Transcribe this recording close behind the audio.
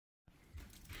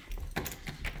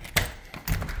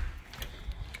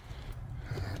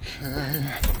Okay.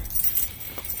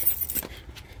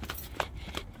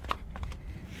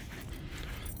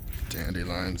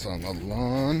 Dandelions on the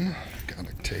lawn.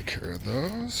 Gotta take care of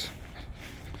those.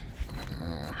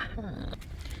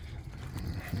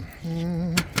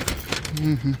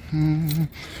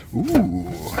 Ooh.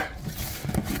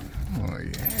 Oh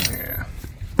yeah.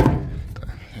 What the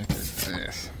heck is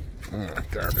this? Oh,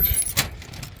 garbage.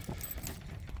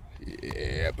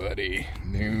 Yeah, buddy.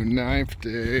 New knife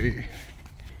day.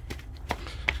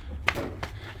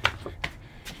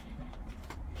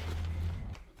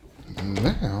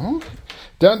 Now,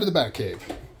 down to the back cave.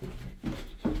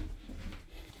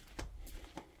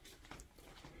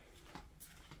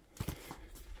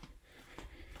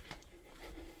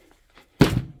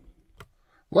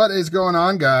 What is going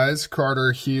on, guys?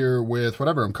 Carter here with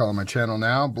whatever I'm calling my channel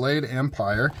now, Blade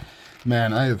Empire.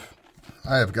 Man, I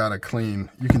have got to clean.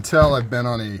 You can tell I've been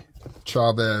on a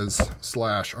Chavez /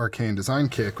 ARCANE Design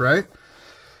kick, right?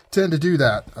 Tend to do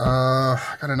that.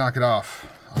 Gotta knock it off.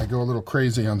 I go a little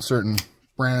crazy on certain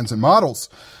brands and models.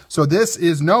 So this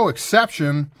is no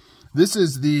exception. This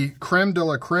is the creme de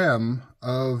la creme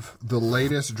of the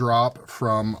latest drop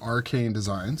from ARCANE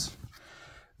Designs.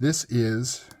 This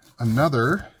is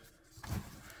another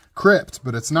CRYPT,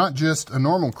 but it's not just a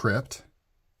normal CRYPT.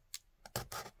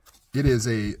 It is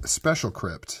a special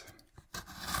CRYPT.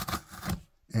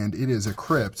 And it is a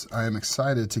CRYPT I am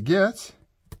excited to get.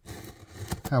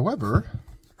 However,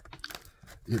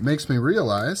 it makes me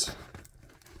realize,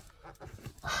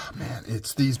 oh man,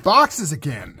 it's these boxes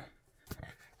again.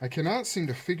 I cannot seem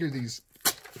to figure these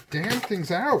damn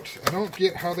things out. I don't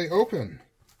get how they open.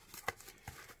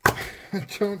 I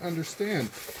don't understand.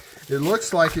 It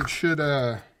looks like it should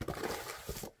open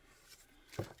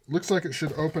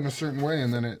a certain way,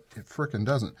 and then it frickin'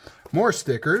 doesn't. More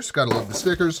stickers. Gotta love the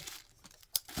stickers.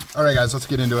 Alright guys, let's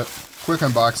get into it. Quick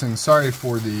unboxing. Sorry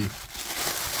for the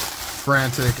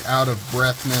frantic, out of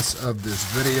breathness of this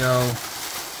video.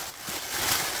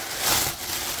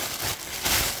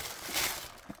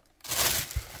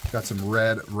 Got some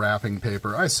red wrapping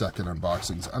paper. I suck at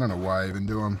unboxings. I don't know why I even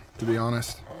do them, to be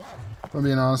honest. If I'm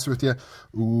being honest with you.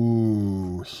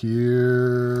 Ooh,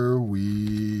 here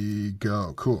we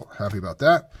go. Cool. Happy about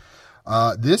that.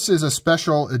 This is a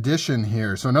special edition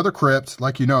here. So another CRYPT,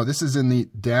 like you know, this is in the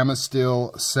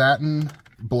Damasteel Satin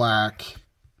Black.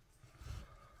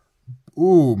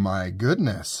 Ooh, my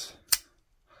goodness.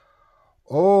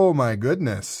 Oh, my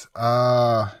goodness.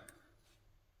 Yeah.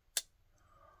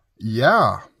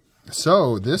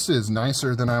 So this is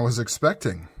nicer than I was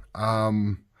expecting.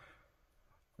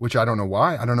 Which I don't know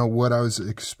why. I don't know what I was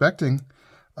expecting,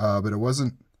 but it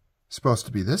wasn't supposed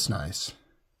to be this nice.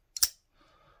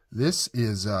 This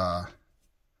is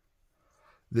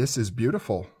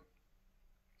beautiful.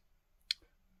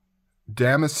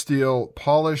 Damasteel,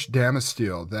 polished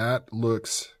Damasteel. That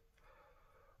looks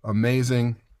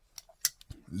amazing.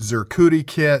 Zircuti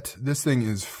kit. This thing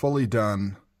is fully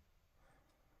done.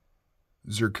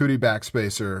 Zircuti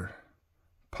backspacer,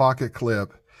 pocket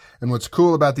clip. And what's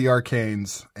cool about the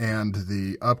Arcanes and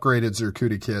the upgraded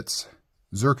Zircuti kits,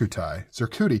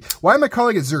 Zircuti. Why am I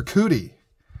calling it Zircuti?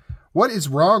 What is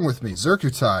wrong with me?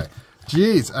 Zircuti.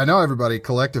 Jeez, I know everybody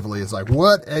collectively is like,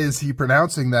 what is he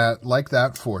pronouncing that like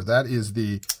that for? That is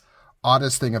the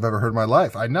oddest thing I've ever heard in my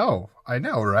life. I know,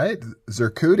 right?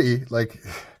 Zircuti, like,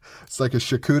 it's like a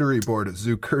charcuterie board.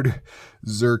 Zircuterie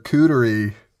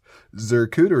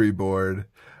board.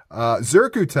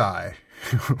 Zircuti.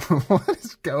 What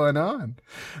is going on?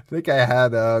 I think I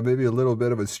had maybe a little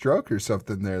bit of a stroke or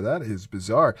something there. That is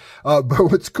bizarre.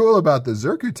 But what's cool about the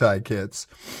Zircuti kits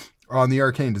on the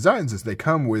ARCANE Designs is they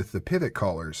come with the pivot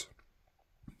collars.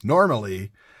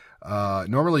 Normally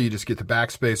you just get the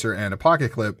backspacer and a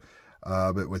pocket clip.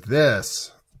 But with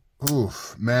this,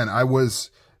 oof, man,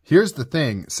 here's the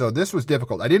thing. So this was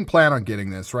difficult. I didn't plan on getting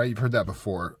this, right? You've heard that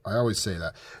before. I always say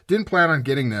that. Didn't plan on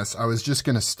getting this. I was just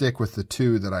going to stick with the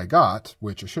two that I got,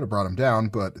 which I should have brought them down,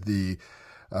 but the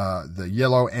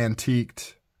yellow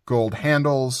antiqued gold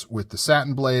handles with the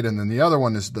satin blade, and then the other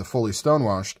one is the fully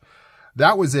stonewashed.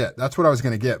 That was it. That's what I was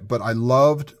going to get, but I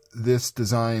loved this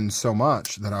design so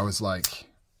much that I was like,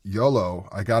 YOLO,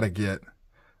 I got to get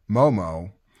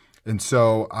Momo. And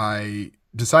so I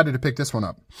decided to pick this one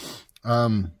up.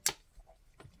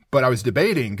 But I was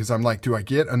debating because I'm like, do I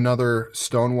get another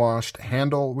stonewashed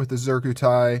handle with the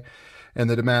Zircuti and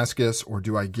the Damascus, or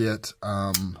do I get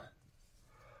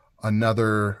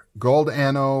another gold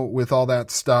anno with all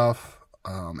that stuff?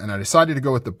 And I decided to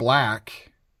go with the black,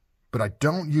 but I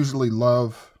don't usually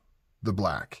love the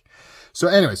black. So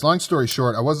anyways, long story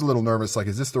short, I was a little nervous. Like,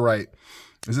 is this the right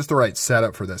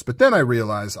setup for this? But then I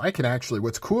realized I can actually,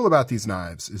 what's cool about these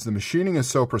knives is the machining is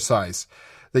so precise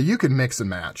that you can mix and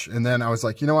match. And then I was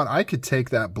like, you know what? I could take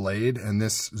that blade and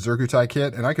this Zircuti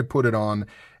kit and I could put it on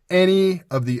any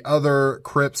of the other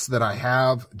CRYPTs that I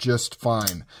have just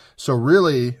fine. So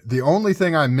really, the only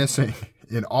thing I'm missing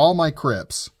in all my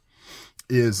CRYPTs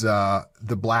is the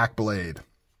black blade.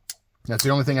 That's the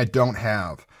only thing I don't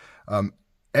have.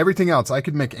 Everything else, I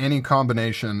could make any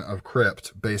combination of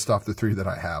CRYPT based off the 3 that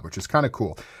I have, which is kind of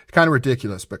cool. Kind of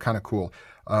ridiculous, but kind of cool.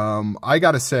 I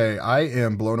got to say, I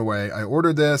am blown away. I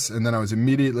ordered this, and then I was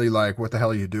immediately like, what the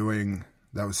hell are you doing?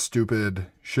 That was stupid.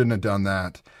 Shouldn't have done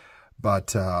that.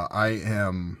 But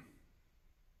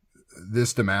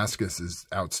this Damascus is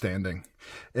outstanding.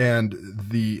 And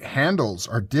the handles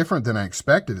are different than I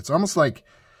expected. It's almost like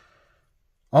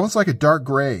a dark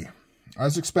gray. I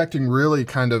was expecting really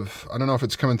kind of, I don't know if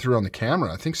it's coming through on the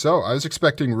camera. I think so. I was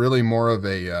expecting really more of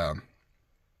a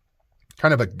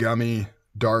kind of a gummy,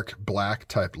 dark black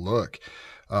type look.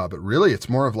 But really it's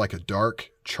more of like a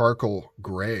dark charcoal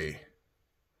gray.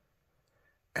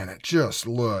 And it just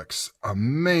looks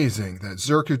amazing. That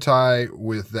Zircuti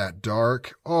with that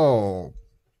dark. Oh,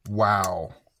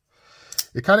 wow.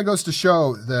 It kind of goes to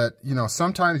show that, you know,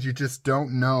 sometimes you just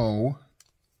don't know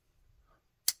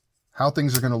how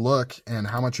things are going to look and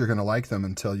how much you're going to like them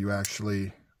until you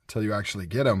actually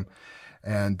get them.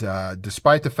 And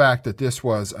despite the fact that this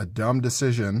was a dumb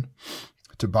decision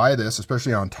to buy this,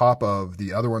 especially on top of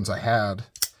the other ones I had,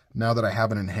 now that I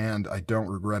have it in hand, I don't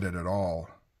regret it at all.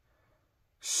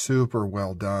 Super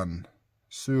well done.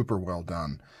 Super well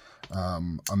done.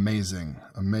 Amazing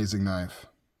knife.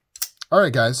 All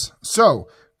right, guys. So,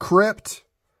 CRYPT,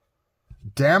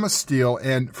 Damasteel,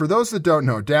 and for those that don't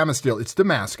know, Damasteel, it's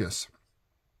Damascus,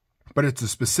 but it's a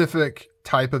specific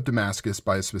type of Damascus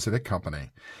by a specific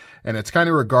company. And it's kind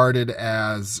of regarded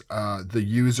as the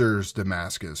user's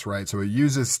Damascus, right? So it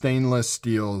uses stainless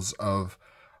steels of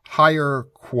higher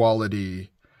quality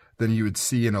than you would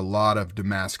see in a lot of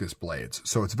Damascus blades.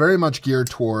 So it's very much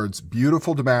geared towards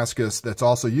beautiful Damascus that's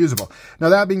also usable. Now,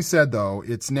 that being said, though,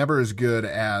 it's never as good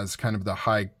as kind of the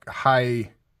high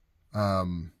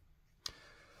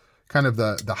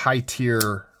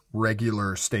tier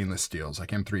regular stainless steels like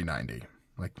M390.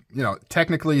 Like, you know,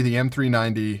 technically the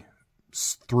M390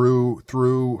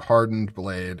 through hardened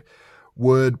blade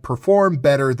would perform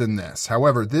better than this.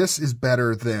 However, this is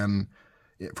better than,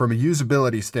 from a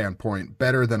usability standpoint,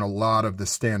 better than a lot of the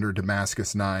standard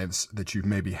Damascus knives that you've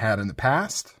maybe had in the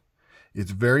past.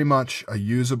 It's very much a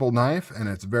usable knife, and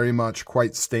it's very much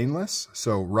quite stainless,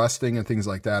 so rusting and things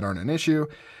like that aren't an issue.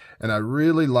 And I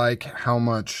really like how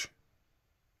much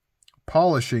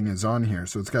polishing is on here.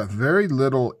 So it's got very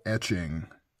little etching,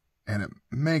 and it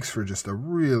makes for just a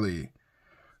really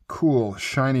cool,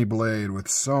 shiny blade with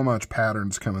so much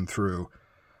patterns coming through.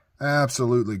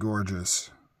 Absolutely gorgeous.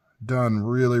 Done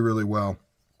really, really well.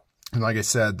 And like I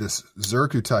said, this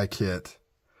Zircuti kit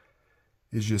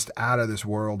is just out of this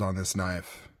world on this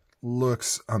knife.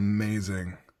 Looks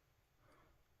amazing.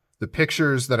 The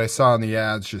pictures that I saw in the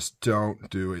ads just don't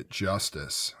do it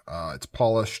justice. It's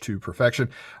polished to perfection.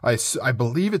 I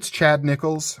believe it's Chad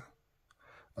Nichols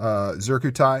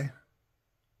Zircuti,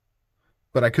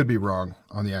 but I could be wrong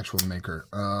on the actual maker.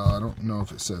 I don't know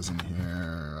if it says in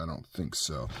here. I don't think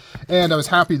so. And I was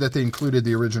happy that they included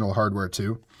the original hardware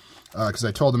too, because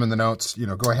I told them in the notes, you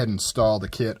know, go ahead and install the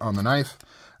kit on the knife.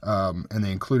 And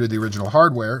they included the original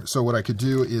hardware. So what I could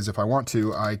do is, if I want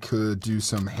to, I could do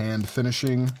some hand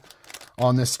finishing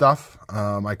on this stuff.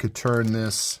 I could turn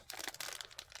this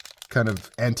kind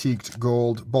of antiqued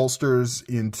gold bolsters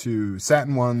into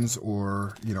satin ones,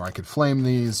 or, you know, I could flame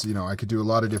these. You know, I could do a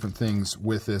lot of different things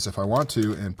with this if I want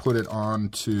to, and put it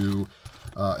onto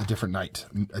a different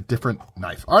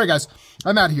knife. All right, guys,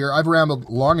 I'm out here. I've rambled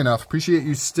long enough. Appreciate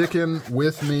you sticking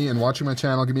with me and watching my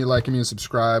channel. Give me a like, give me a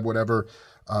subscribe, whatever.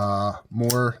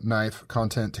 More knife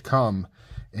content to come,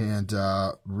 and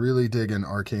really digging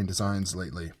ARCANE Designs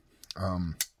lately.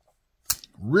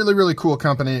 Really, really cool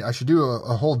company. I should do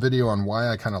a whole video on why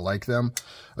I kind of like them,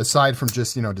 aside from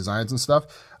just, you know, designs and stuff.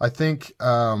 I think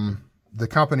the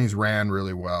company's ran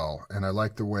really well, and I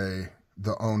like the way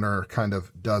the owner kind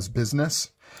of does business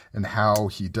and how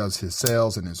he does his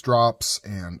sales and his drops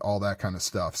and all that kind of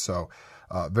stuff. So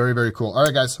very, very cool. All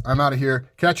right, guys, I'm out of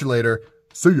here. Catch you later.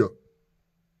 See ya.